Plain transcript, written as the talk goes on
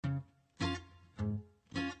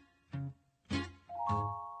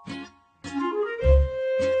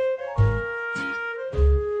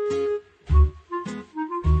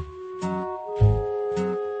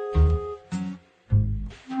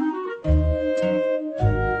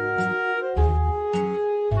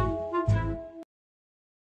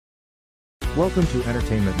Welcome to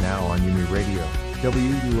Entertainment Now on Yumi Radio,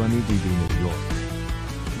 WUMEDB New York.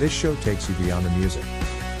 This show takes you beyond the music,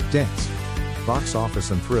 dance, box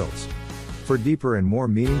office and thrills. For deeper and more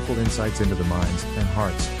meaningful insights into the minds and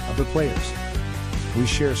hearts of the players. We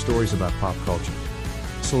share stories about pop culture,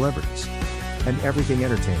 celebrities, and everything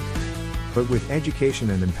entertainment, but with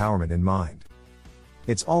education and empowerment in mind.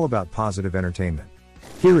 It's all about positive entertainment.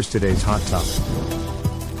 Here is today's hot topic.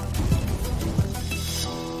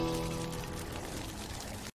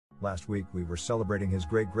 Last week we were celebrating his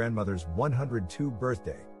great-grandmother's 102nd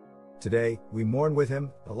birthday. Today, we mourn with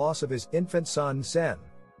him the loss of his infant son, Zen.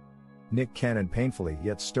 Nick Cannon painfully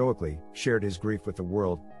yet stoically shared his grief with the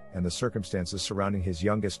world and the circumstances surrounding his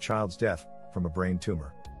youngest child's death from a brain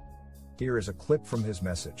tumor. Here is a clip from his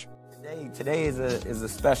message. Today is a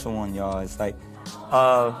special one, y'all. It's like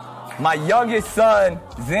my youngest son,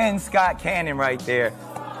 Zen Scott Cannon, right there.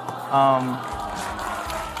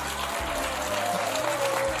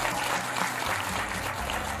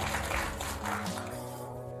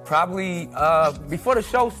 Probably before the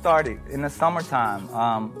show started in the summertime.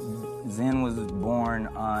 Zen was born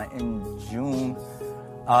in June,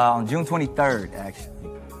 on June 23rd,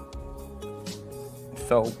 actually.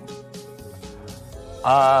 So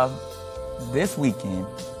this weekend,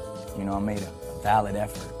 you know, I made a valid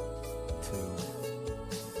effort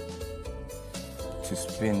to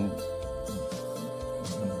spend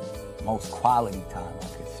the most quality time I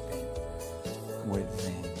could spend with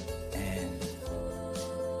Zen.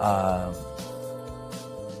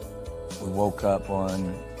 We woke up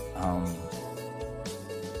on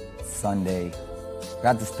Sunday.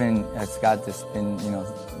 Got to spend, you know,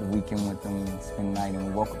 the weekend with them, spend the night, and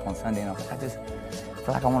we woke up on Sunday, and I was like, I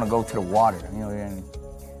feel like I want to go to the water. You know, we're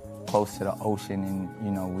close to the ocean, and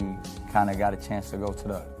you know, we kind of got a chance to go to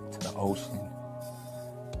the ocean.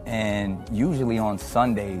 And usually on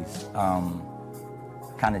Sundays,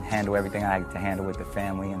 kind of handle everything I had to handle with the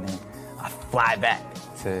family, and then I fly back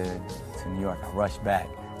to New York. I rush back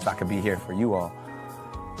so I could be here for you all.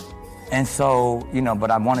 And so, you know,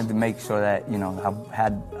 but I wanted to make sure that, you know, I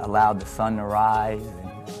had allowed the sun to rise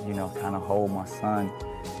and, you know, kind of hold my son.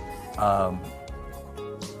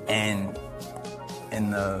 And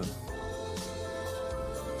in the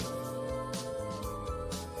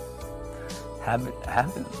having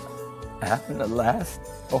the last,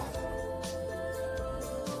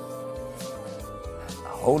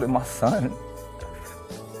 holding my son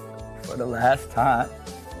for the last time.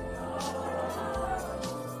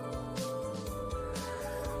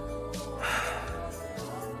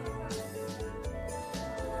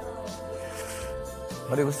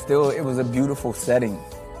 But it was a beautiful setting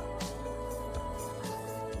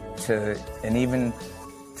and even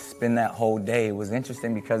to spend that whole day. It was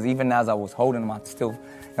interesting because even as I was holding him, I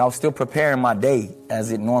was still preparing my day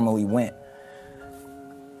as it normally went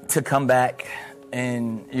to come back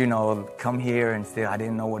and, you know, come here and still, I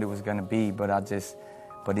didn't know what it was going to be, but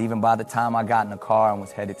even by the time I got in the car and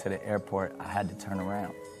was headed to the airport, I had to turn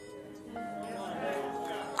around.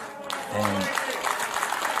 And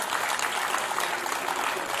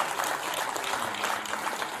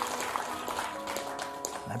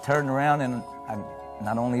I turned around, and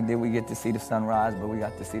not only did we get to see the sunrise, but we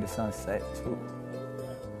got to see the sunset too.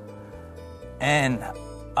 And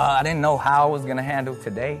I didn't know how I was going to handle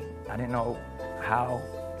today. I didn't know how,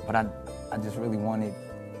 but I just really wanted,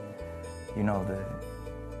 you know,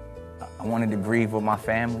 I wanted to grieve with my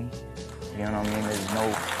family. You know what I mean? There's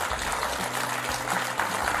no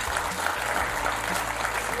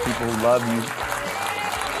people who love you.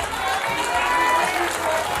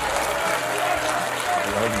 I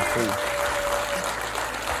love you too.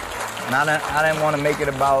 And I didn't want to make it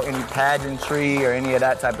about any pageantry or any of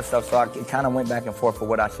that type of stuff, so it kind of went back and forth for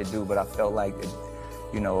what I should do, but I felt like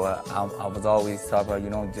you know, I was always talking about, you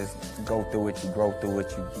don't just go through it, you grow through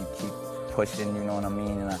it, you keep pushing, you know what I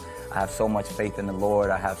mean? And I have so much faith in the Lord,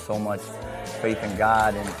 I have so much faith in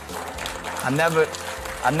God, and I never,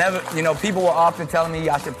 you know, people were often telling me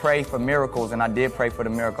I should pray for miracles, and I did pray for the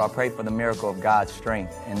miracle. I prayed for the miracle of God's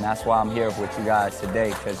strength, and that's why I'm here with you guys today,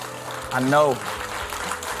 because I know,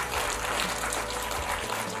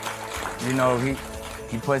 you know,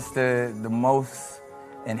 he puts the most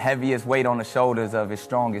and heaviest weight on the shoulders of his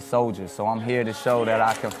strongest soldiers. So I'm here to show that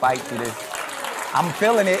I can fight through this. I'm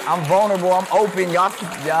feeling it, I'm vulnerable, I'm open, y'all,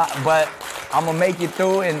 but I'm gonna make it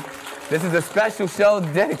through, and this is a special show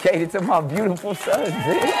dedicated to my beautiful son,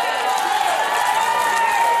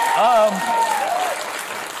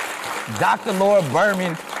 Dr. Laura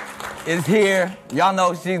Berman is here. Y'all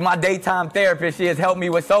know she's my daytime therapist. She has helped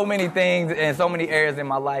me with so many things in so many areas in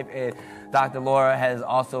my life. And Dr. Laura has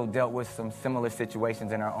also dealt with some similar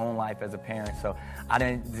situations in her own life as a parent, so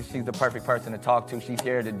she's the perfect person to talk to. She's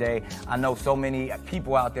here today. I know so many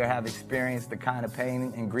people out there have experienced the kind of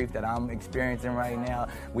pain and grief that I'm experiencing right now.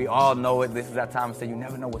 We all know it. This is that time to say you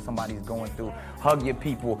never know what somebody's going through. Hug your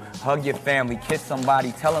people, hug your family, kiss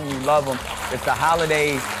somebody, tell them you love them. It's the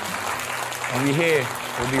holidays, and we're here.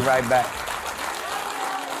 We'll be right back.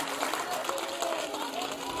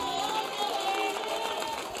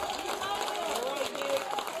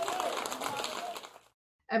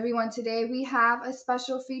 Everyone, today we have a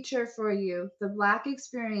special feature for you, the Black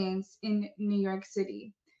Experience in New York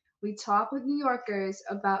City. We talk with New Yorkers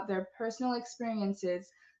about their personal experiences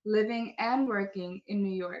living and working in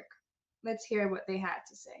New York. Let's hear what they had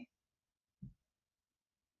to say.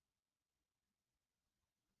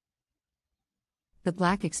 The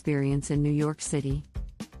Black Experience in New York City.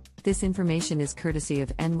 This information is courtesy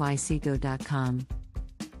of nycgo.com.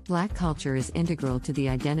 Black culture is integral to the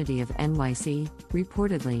identity of NYC,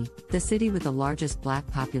 reportedly, the city with the largest Black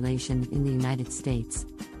population in the United States.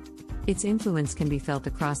 Its influence can be felt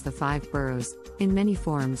across the 5 boroughs, in many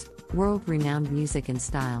forms: world-renowned music and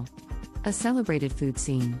style, a celebrated food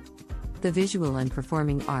scene, the visual and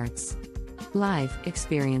performing arts, live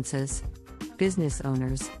experiences, business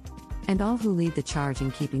owners, and all who lead the charge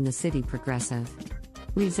in keeping the city progressive,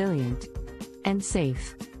 resilient, and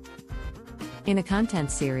safe. In a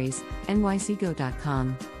content series,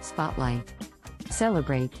 nycgo.com, spotlight,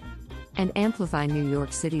 celebrate, and amplify New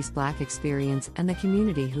York City's Black experience and the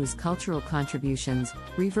community whose cultural contributions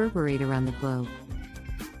reverberate around the globe.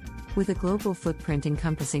 With a global footprint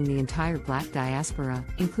encompassing the entire Black diaspora,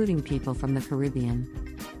 including people from the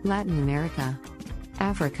Caribbean, Latin America,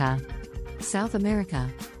 Africa, South America,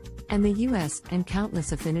 and the U.S., and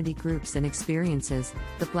countless affinity groups and experiences,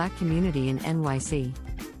 the Black community in NYC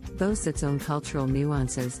boasts its own cultural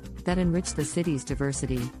nuances that enrich the city's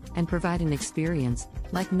diversity and provide an experience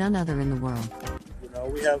like none other in the world. You know,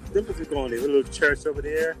 we have differences going there. A little church over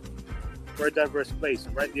there, very diverse place.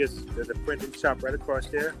 Right there's a printing shop right across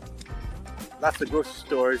there. Lots of grocery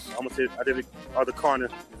stores. Almost at every other corner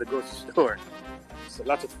is a grocery store. So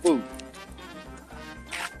lots of food.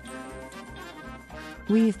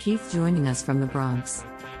 We have Keith joining us from the Bronx,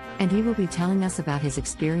 and he will be telling us about his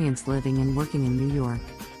experience living and working in New York.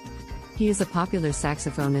 He is a popular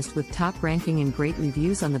saxophonist with top ranking and great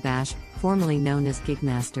reviews on the Bash, formerly known as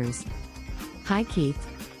Gigmasters. Hi Keith.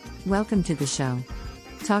 Welcome to the show.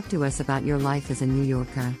 Talk to us about your life as a New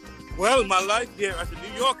Yorker. Well, my life here as a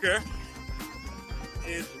New Yorker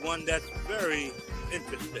is one that's very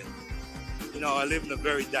interesting. You know, I live in a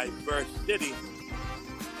very diverse city,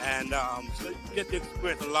 and so you get to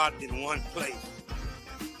experience a lot in one place.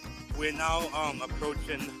 We're now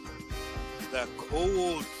approaching the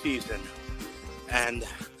cold season, and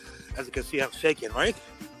as you can see, I'm shaking, right?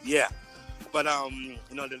 Yeah, but you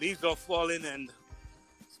know, the leaves are falling and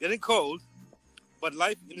it's getting cold, but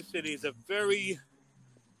life in the city is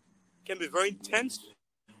can be very intense.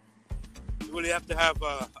 You really have to have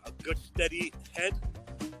a good steady head,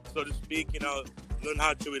 so to speak, you know, learn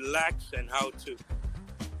how to relax and how to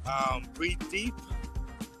breathe deep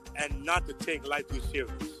and not to take life too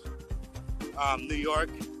serious. New York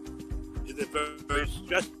is a very, very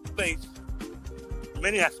stressful place in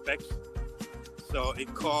many aspects. So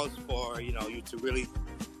it calls for, you know, you to really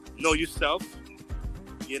know yourself,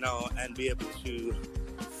 you know, and be able to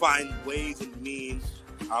find ways and means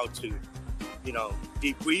how to, you know,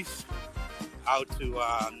 debrief, how to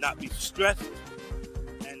not be stressed,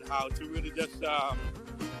 and how to really just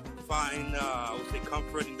find, I would say,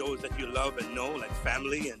 comfort in those that you love and know, like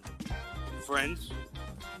family and friends.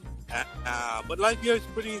 But life here is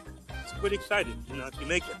pretty exciting, you know, if you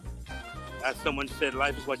make it. As someone said,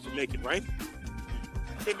 life is what you make it, right?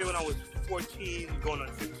 I came here when I was 14, going on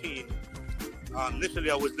 15.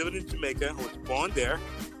 Initially, I was living in Jamaica. I was born there.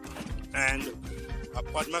 And a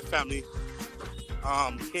part of my family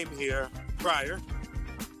came here prior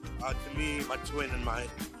to me, my twin, and my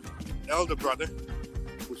elder brother,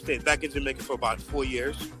 who stayed back in Jamaica for about 4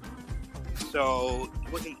 years. So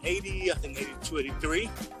it was in 80, I think 82, 83,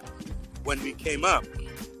 when we came up.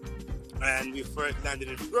 And we first landed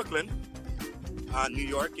in Brooklyn, New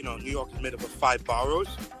York. You know, New York is made up of 5 boroughs.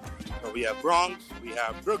 So we have Bronx, we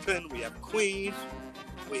have Brooklyn, we have Queens,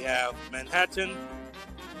 we have Manhattan,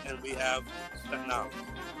 and we have Staten Island,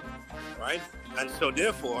 right? And so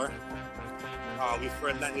therefore, we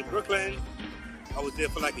first landed in Brooklyn. I was there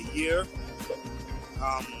for like a year.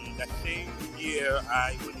 That same year,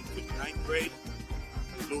 I went into 9th grade.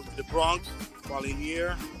 We moved to the Bronx the following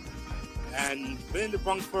year. And been in the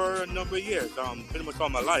Bronx for a number of years, pretty much all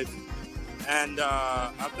my life. And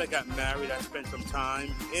after I got married, I spent some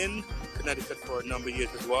time in Connecticut for a number of years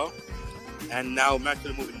as well. And now I'm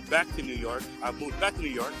actually moving back to New York. I've moved back to New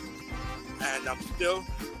York, and I'm still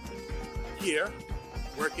here,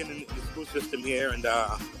 working in the school system here, and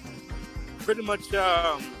pretty much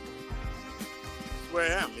that's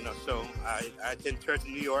where I am, So I attend church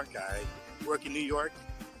in New York, I work in New York,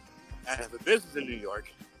 and I have a business in New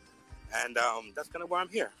York, and that's kind of why I'm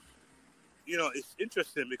here. It's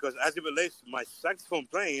interesting because as it relates to my saxophone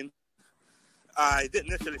playing, I didn't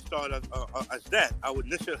necessarily start as that. I was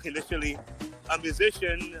initially a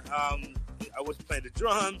musician. I was playing the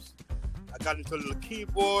drums. I got into a little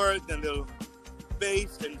keyboard, then a little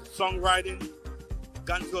bass and songwriting.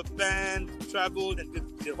 Got into a band, traveled, and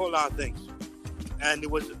did a whole lot of things. And it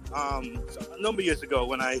was a number of years ago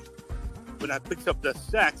when I picked up the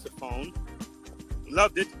saxophone.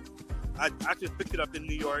 Loved it. I actually picked it up in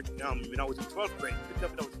New York when I was in 12th grade. Picked it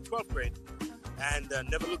up when I was in 12th grade, and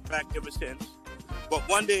never looked back ever since. But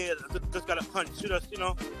one day, I just got a hunch to just,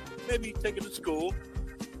 maybe take it to school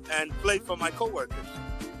and play for my coworkers.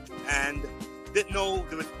 And didn't know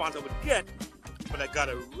the response I would get, but I got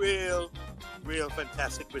a real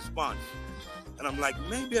fantastic response. And I'm like,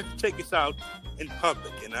 maybe I should take this out in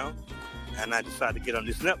public, And I decided to get on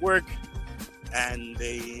this network, and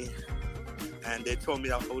they told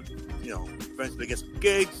me I would, eventually get some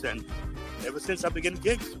gigs. And ever since I've been getting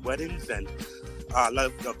gigs, weddings, and a lot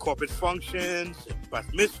of corporate functions, bat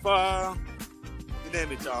mitzvah, you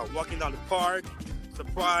name it, walking down the park,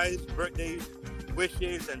 surprise birthday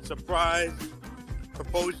wishes, and surprise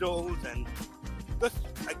proposals, and just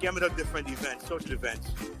a gamut of different events, social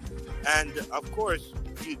events. And of course,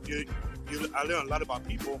 I learned a lot about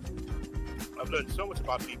people. I've learned so much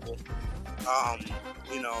about people,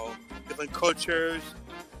 different cultures,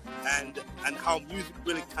 and how music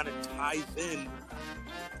really kind of ties in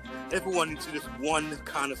everyone into this one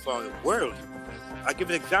kind of world. I'll give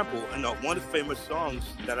an example. One of the famous songs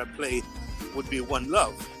that I play would be One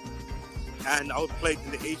Love. And I would play it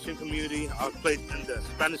in the Asian community, I would play it in the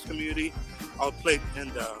Spanish community, I would play it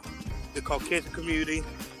in the Caucasian community,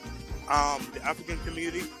 the African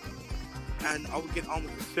community, and I would get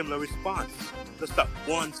almost a similar response. Just that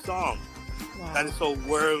one song. Wow. That is so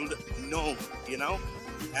world known,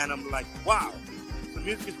 And I'm like, wow. So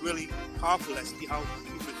music is really powerful. I see how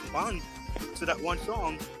people respond to that one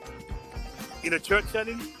song in a church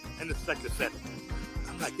setting and a secular setting.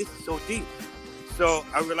 I'm like, this is so deep. So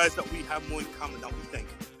I realized that we have more in common than we think.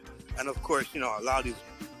 And of course, a lot of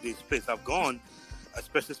these places I've gone,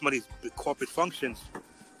 especially some of these big corporate functions,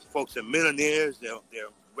 folks are millionaires, they're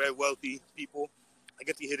very wealthy people. I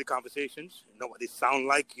get to hear the conversations, what they sound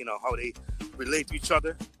like, how they relate to each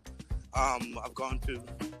other. I've gone to,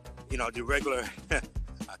 the regular,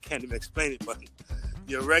 I can't even explain it, but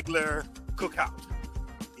your regular cookout,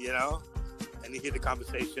 and you hear the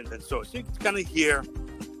conversations. And so you kind of hear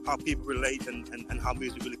how people relate and how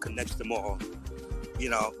music really connects them all,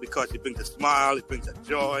 because it brings a smile, it brings a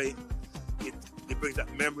joy, it brings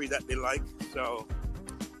that memory that they like. So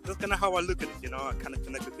that's kind of how I look at it, I kind of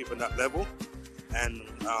connect with people on that level. And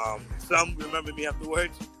some remember me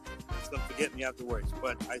afterwards, some forget me afterwards.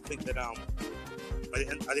 But I think that at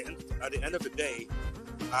the end of the day,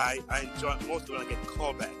 I enjoy most of it when I get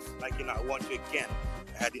callbacks. Like, I want you again.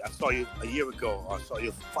 I saw you a year ago, or I saw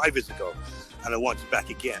you 5 years ago, and I want you back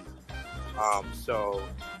again. So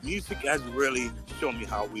music has really shown me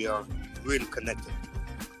how we are really connected,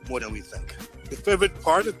 more than we think. The favorite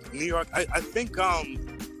part of New York, I think,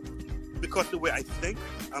 because the way I think,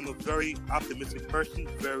 I'm a very optimistic person,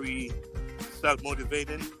 very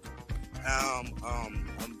self-motivated.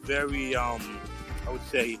 I'm very, I would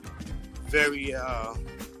say, very, I'm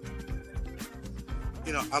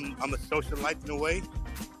a socialite in a way.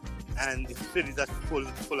 And it's a city that's full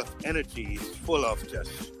of energy, it's full of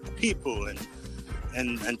just people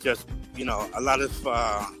and just, a lot of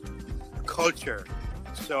culture.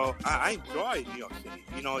 So I enjoy New York City.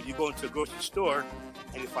 You go into a grocery store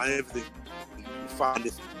and you find everything. You find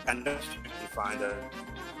this kind of, you find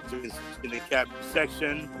in the cab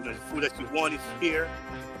section, the food that you want is here.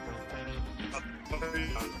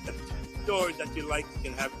 Stores that you like,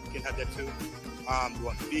 you can have that too. You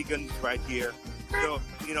want vegans right here. So,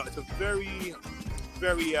 it's a very,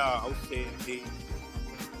 very, I would say,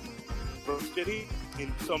 city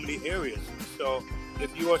in so many areas. So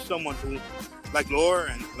if you are someone who like lore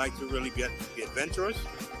and like to really be adventurous,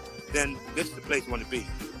 then this is the place you want to be,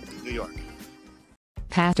 New York.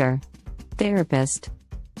 Pastor, therapist,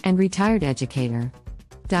 and retired educator,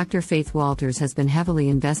 Dr. Faith Walters has been heavily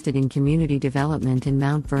invested in community development in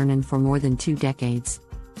Mount Vernon for more than 2 decades.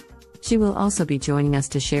 She will also be joining us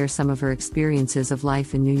to share some of her experiences of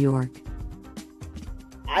life in New York.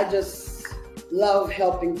 I just love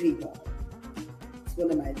helping people. It's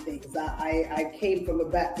one of my things. I came from a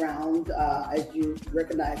background, as you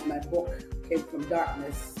recognize, my book came from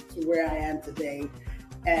darkness to where I am today.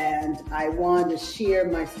 And I wanted to share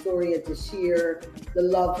my story and to share the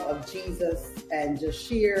love of Jesus and just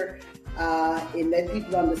share and let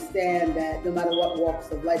people understand that no matter what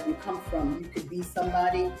walks of life you come from, you could be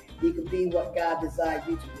somebody, you could be what God desired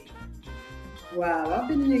you to be. Wow, I've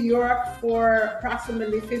been in New York for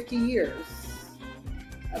approximately 50 years.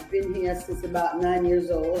 I've been here since about 9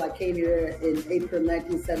 years old. I came here in April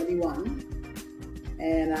 1971.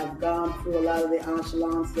 And I've gone through a lot of the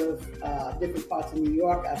echelons of different parts of New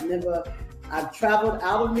York. I've traveled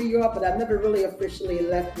out of New York, but I've never really officially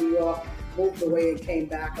left New York, moved away and came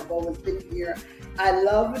back. I've always been here. I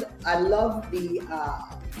love the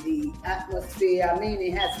atmosphere. I mean,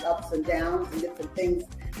 it has ups and downs and different things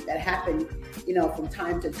that happen, from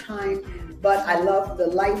time to time. But I love the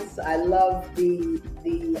lights. I love the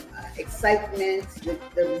excitement,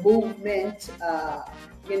 the movement.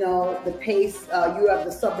 The pace. You have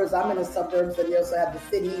the suburbs. I'm in the suburbs, and they also have the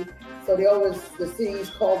city. So the city is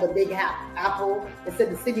called the Big Apple. They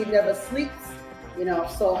said the city never sleeps.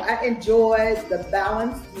 So I enjoy the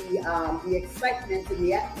balance, the excitement, and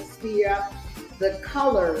the atmosphere, the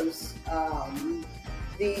colors,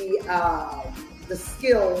 the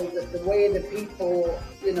skill, the way the people,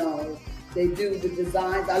 they do the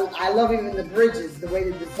designs. I love even the bridges, the way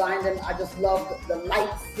they design them. I just love the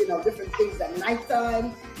lights, different things at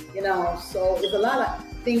nighttime, So there's a lot of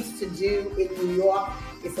things to do in New York.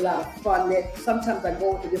 It's a lot of fun. Sometimes I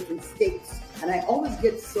go to different states, and I always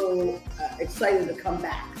get so excited to come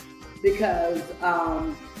back because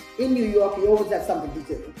in New York, you always have something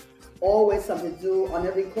to do. Always something to do. On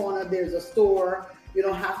every corner, there's a store. You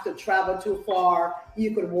don't have to travel too far.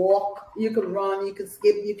 You could walk, you could run, you could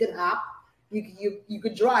skip, you could hop. You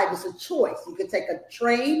could drive. It's a choice. You could take a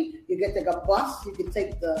train, you could take a bus, you could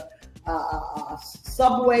take the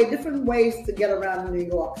subway, different ways to get around in New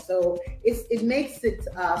York. So it makes it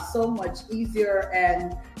so much easier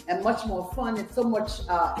and much more fun and so much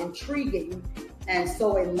intriguing and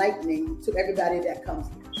so enlightening to everybody that comes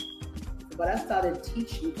here. But I started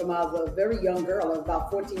teaching from I was a very young girl. I was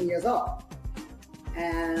about 14 years old.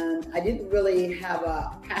 And I didn't really have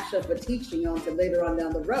a passion for teaching until later on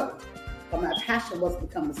down the road. But my passion was to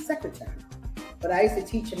become a secretary. But I used to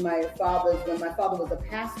teach when my father was a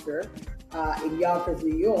pastor in Yonkers,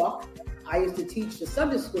 New York. I used to teach the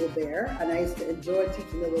Sunday school there, and I used to enjoy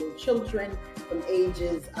teaching the little children from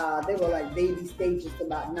ages, they were like baby stages to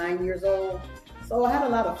about 9 years old. So I had a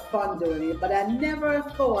lot of fun doing it, but I never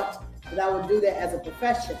thought that I would do that as a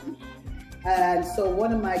profession. And so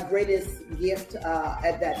one of my greatest gifts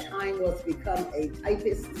at that time was to become a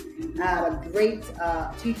typist. I had a great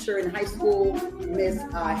teacher in high school, Miss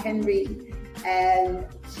Henry, and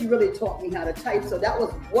she really taught me how to type. So that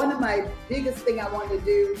was one of my biggest things I wanted to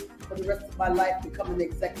do for the rest of my life, become an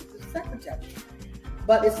executive secretary.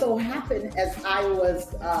 But it so happened as I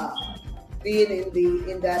was being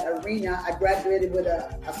in that arena, I graduated with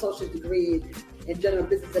an associate degree in general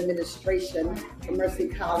business administration from Mercy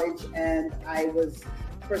College, and I was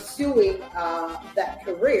pursuing that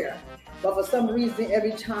career. But for some reason,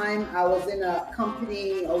 every time I was in a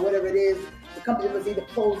company or whatever it is, the company was either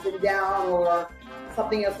closing down or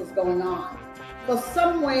something else was going on. So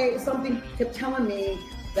some way, something kept telling me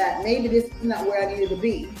that maybe this is not where I needed to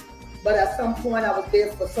be. But at some point, I was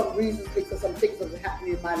there for some reasons because some things were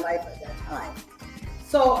happening in my life at that time.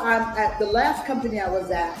 So at the last company I was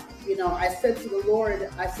at, I said to the Lord,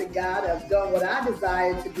 I said, God, I've done what I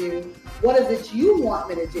desired to do. What is it you want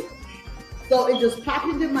me to do? So it just popped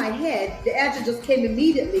into my head. The answer just came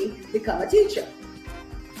immediately, become a teacher.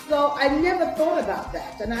 So I never thought about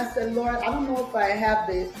that. And I said, Lord, I don't know if I have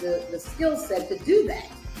the skill set to do that,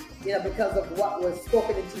 because of what was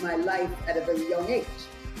spoken into my life at a very young age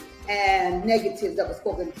and negatives that were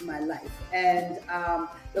spoken into my life. And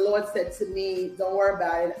the Lord said to me, don't worry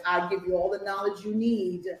about it. I'll give you all the knowledge you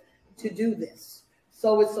need to do this.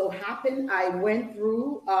 So it so happened I went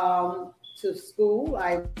through to school.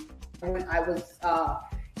 I was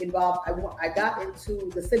involved. I got into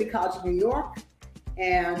the City College of New York,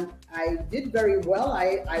 and I did very well.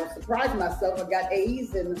 I surprised myself. I got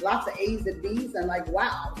A's and lots of A's and B's. And like,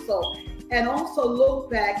 wow. So, and also look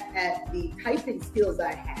back at the typing skills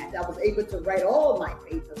I had. I was able to write all my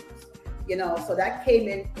papers, so that came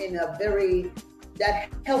in a very, that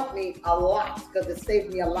helped me a lot because it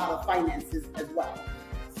saved me a lot of finances as well.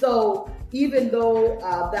 So even though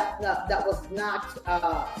that was not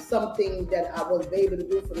something that I was able to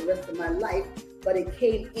do for the rest of my life, but it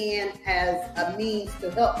came in as a means to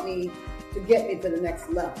help me to get me to the next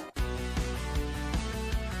level.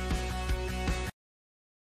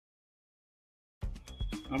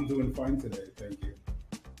 I'm doing fine today, thank you.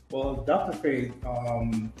 Well, Dr. Faith,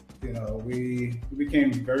 we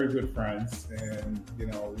became very good friends, and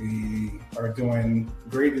we are doing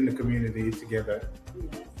great in the community together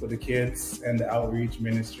with the kids and the outreach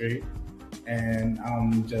ministry, and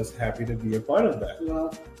I'm just happy to be a part of that.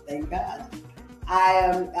 Well, thank God.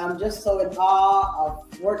 I'm just so in awe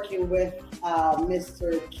of working with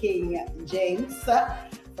Mr. King James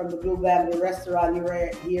from the Blue Bamboo Restaurant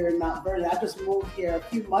here in Mount Vernon. I just moved here a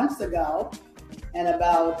few months ago, and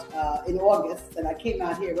about in August, and I came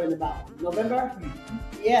out here in about November.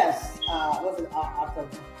 Mm-hmm. Yes, was it October?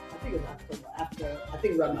 I think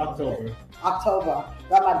it was October. October,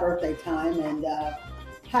 around my birthday time, and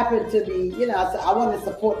happened to be, I wanted to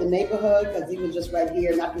support the neighborhood because he was just right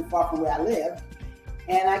here, not too far from where I live.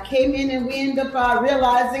 And I came in, and we ended up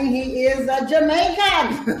realizing he is a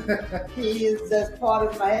Jamaican. He is just part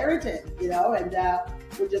of my heritage, and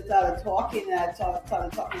we just started talking, and I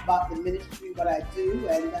started talking about the ministry, what I do,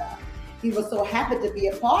 and he was so happy to be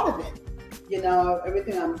a part of it.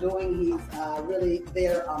 Everything I'm doing, he's really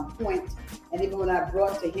there on point. And even when I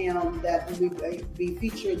brought to him that we be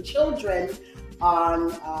featuring children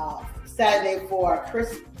on Saturday for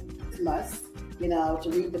Christmas, to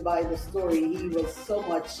read the Bible story, he was so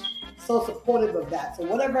supportive of that. So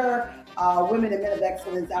whatever Women and Men of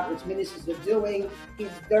Excellence Outreach Ministries are doing, he's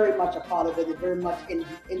very much a part of it and very much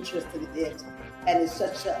interested in it. And it's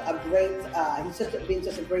such a great, been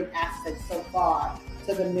such a great asset so far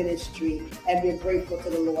to the ministry, and we're grateful to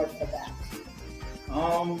the Lord for that.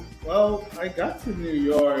 Well, I got to New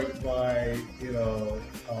York by,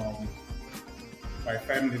 by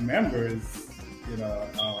family members,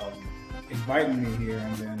 inviting me here,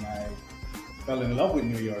 and then I fell in love with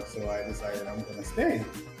New York, so I decided I'm going to stay.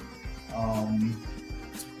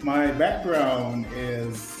 My background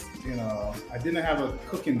is, I didn't have a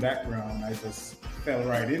cooking background. I just fell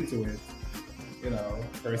right into it,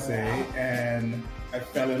 per se, and I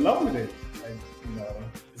fell in love with it.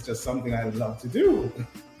 It's just something I love to do.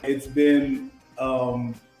 It's been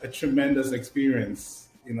a tremendous experience,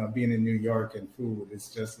 being in New York and food.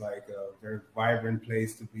 It's just like a very vibrant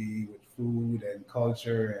place to be with food and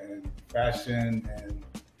culture and fashion, and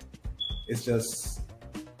it's just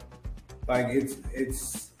like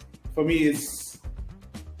it's for me.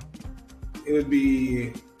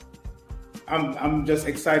 I'm just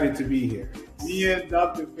excited to be here. Me and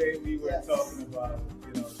Dr. Faye, we were talking about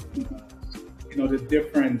the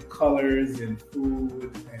different colors in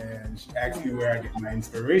food, and she asked me where I get my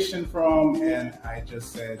inspiration from, and I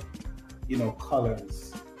just said,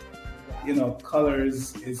 colors.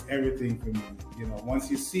 Colors is everything for me. Once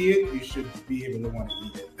you see it, you should be able to want to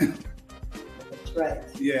eat it. That's right.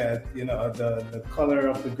 Yeah, the color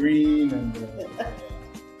of the green and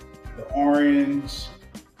the orange.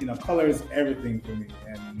 Color is everything for me,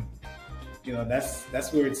 and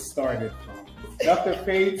that's where it started from. Dr.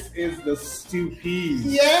 Faith's is the stew peas.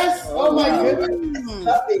 Yes. Oh my goodness.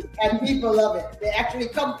 Love it. And people love it. They actually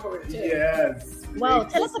come for it too. Yes. Wow.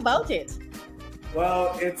 Tell us about it.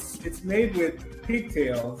 Well, it's made with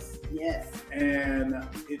pigtails. Yes. And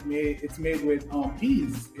it's made with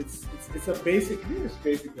peas. It's a basic dish,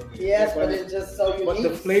 basically. Yes, but it's just so unique. But the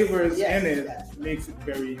flavors in it makes it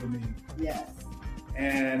very unique. Yes.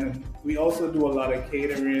 And we also do a lot of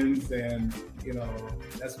caterings, and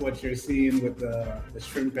that's what you're seeing with the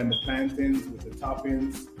shrimp and the plantains with the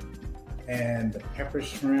toppings, and the pepper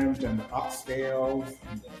shrimp and the oxtails,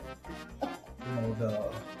 and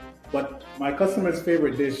but my customer's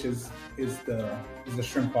favorite dish is the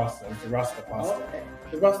shrimp pasta. It's the rasta pasta. Okay.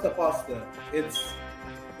 The rasta pasta,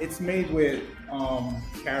 it's made with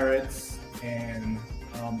carrots and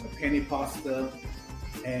a penny pasta,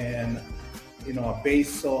 and a base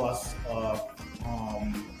sauce of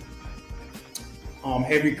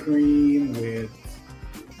heavy cream with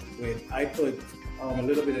I put a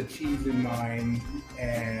little bit of cheese in mine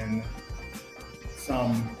and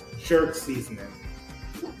some jerk seasoning.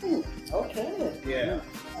 Okay. Yeah.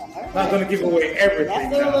 Right. Not gonna give away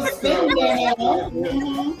everything. That's a little spin there.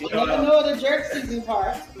 You don't know the jerk seasoning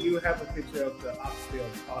part. You have a picture of the oxtail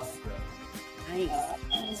pasta.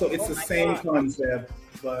 Nice. So it's the same concept,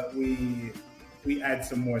 but we add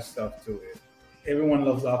some more stuff to it. Everyone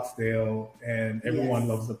loves oxtail, and everyone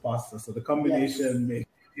loves the pasta. So the combination makes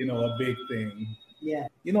a big thing. Yeah.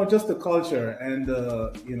 Just the culture and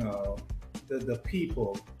the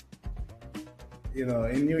people.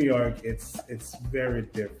 in New York, it's very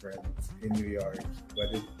different in New York,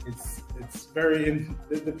 but it's very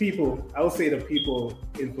the people. I would say the people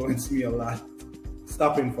influence me a lot.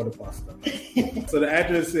 Stopping for the pasta. So the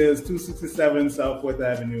address is 267 South 4th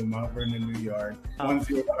Avenue, Mount Vernon, New York,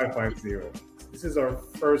 10550. This is our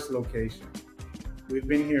first location. We've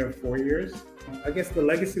been here 4 years. I guess the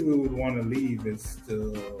legacy we would want to leave is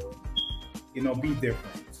to, be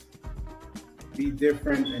different. Be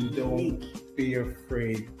different and don't be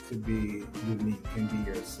afraid to be unique and be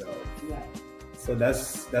yourself. Yeah. So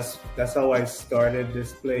that's how I started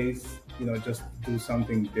this place. Just do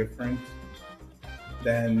something different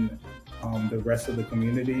than the rest of the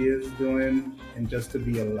community is doing, and just to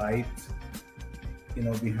be a light,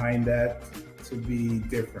 behind that, to be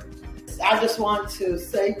different. I just want to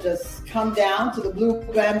say, just come down to the Blue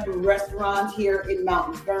Bamboo Restaurant here in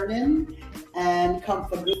Mount Vernon and come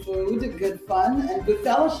for good food, good fun, and good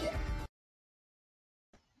fellowship.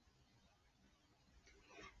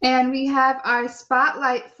 And we have our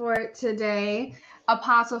spotlight for today.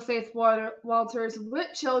 Apostle Faith Walters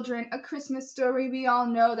with Children, A Christmas Story. We all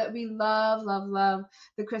know that we love, love, love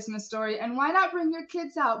the Christmas story. And why not bring your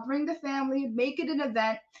kids out? Bring the family, make it an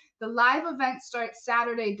event. The live event starts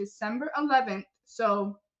Saturday, December 11th.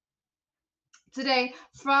 So today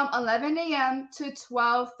from 11 a.m. to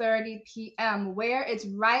 12:30 p.m., where it's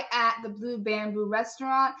right at the Blue Bamboo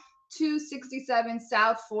Restaurant, 267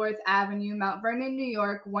 South 4th Avenue, Mount Vernon, New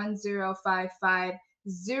York,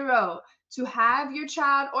 10550. To have your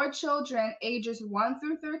child or children ages 1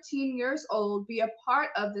 through 13 years old be a part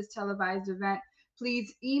of this televised event,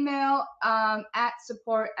 please email at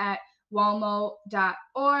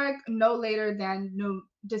support@walmo.org no later than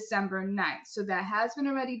December 9th. So that has been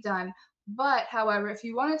already done. But however, if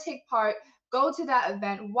you want to take part, go to that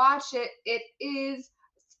event, watch it. It is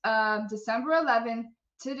December 11th.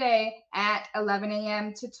 Today at 11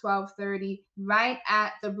 a.m. to 12:30, right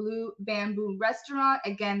at the Blue Bamboo Restaurant.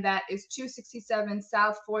 Again, that is 267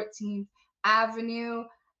 South 14th Avenue,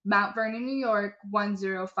 Mount Vernon, New York,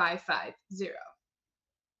 10550.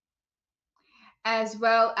 As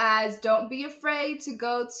well as don't be afraid to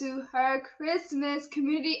go to her Christmas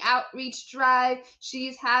community outreach drive.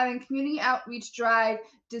 She's having community outreach drive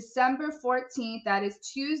December 14th. That is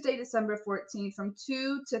Tuesday, December 14th from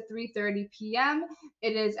 2 to 3:30 p.m.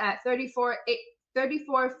 It is at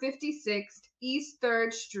 3456 East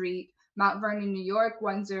 3rd Street, Mount Vernon, New York,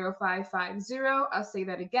 10550. I'll say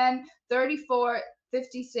that again,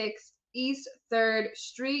 3456 East 3rd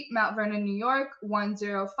Street, Mount Vernon, New York,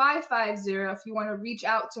 10550. If you want to reach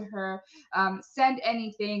out to her, send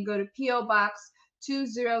anything, go to P.O. Box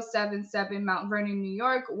 2077, Mount Vernon, New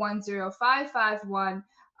York, 10551.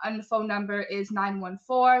 And the phone number is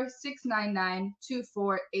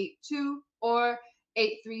 914-699-2482 or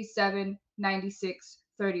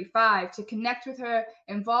 837-9635. To connect with her,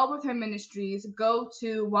 involved with her ministries, go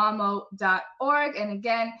to wamo.org. And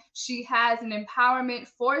again, she has an empowerment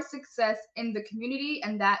for success in the community,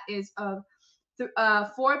 and that is of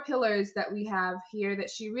 4 pillars that we have here that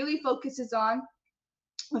she really focuses on.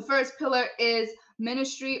 The first pillar is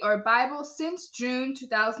ministry or Bible. Since June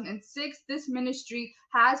 2006, this ministry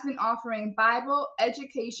has been offering Bible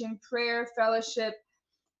education, prayer, fellowship,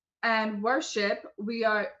 and worship. We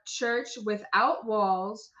are church without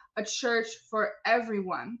walls, a church for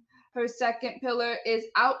everyone. Her second pillar is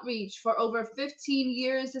outreach. For over 15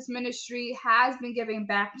 years, this ministry has been giving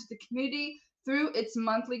back to the community through its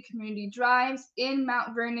monthly community drives in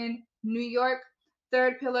Mount Vernon, New York.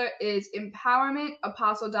 Third pillar is empowerment.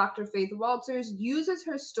 Apostle Dr. Faith Walters uses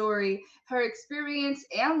her story, her experience,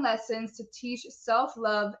 and lessons to teach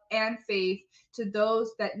self-love and faith to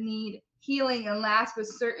those that need healing. And last but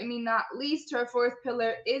certainly not least, her fourth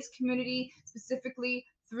pillar is community, specifically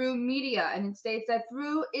through media. And it states that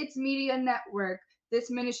through its media network, this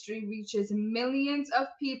ministry reaches millions of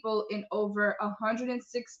people in over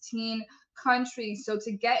 116 countries. So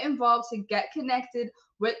to get involved, to get connected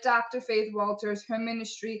with Dr. Faith Walters, her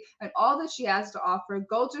ministry, and all that she has to offer,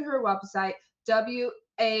 go to her website, WAMOE.org.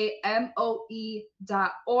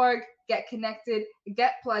 Get connected,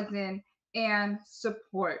 get plugged in, and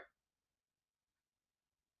support.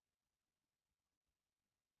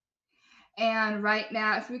 And right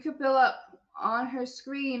now, if we could pull up on her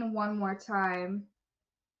screen one more time,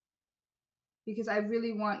 because I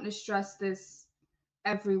really want to stress this,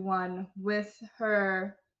 everyone, with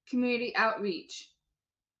her community outreach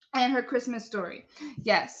and her Christmas story.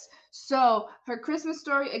 Yes. So her Christmas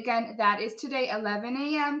story, again, that is today, 11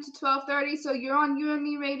 a.m. to 12:30. So you're on You and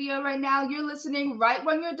Me Radio right now. You're listening right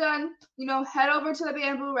when you're done. Head over to the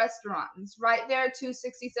Bamboo Restaurant. It's right there,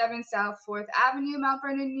 267 South 4th Avenue, Mount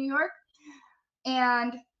Vernon, New York.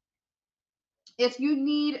 And if you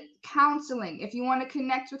need counseling, if you want to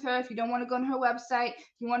connect with her, if you don't want to go on her website,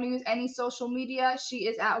 if you want to use any social media, she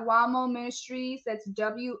is at WAMO Ministries. That's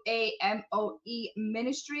WAMOE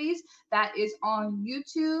Ministries. That is on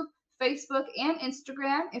YouTube, Facebook, and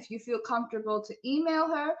Instagram. If you feel comfortable to email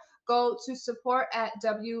her, go to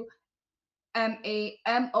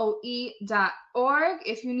support@WMAMOE.org.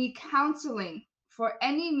 If you need counseling for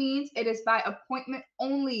any means, it is by appointment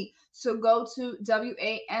only. So go to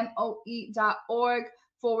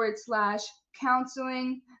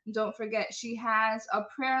WAMOE.org/counseling. Don't forget, she has a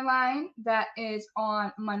prayer line that is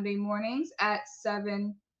on Monday mornings at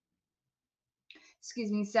 7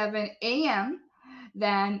 a.m.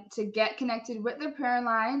 Then to get connected with the prayer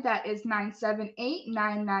line, that is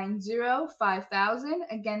 978-990-5000.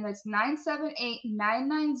 Again, that's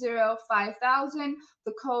 978-990-5000.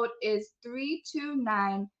 The code is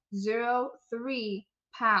 32903#.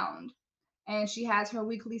 And she has her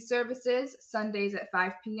weekly services, Sundays at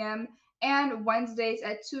 5 p.m. and Wednesdays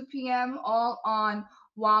at 2 p.m., all on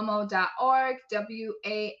wamo.org,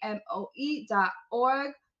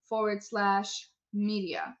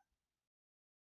 WAMOE.org/media.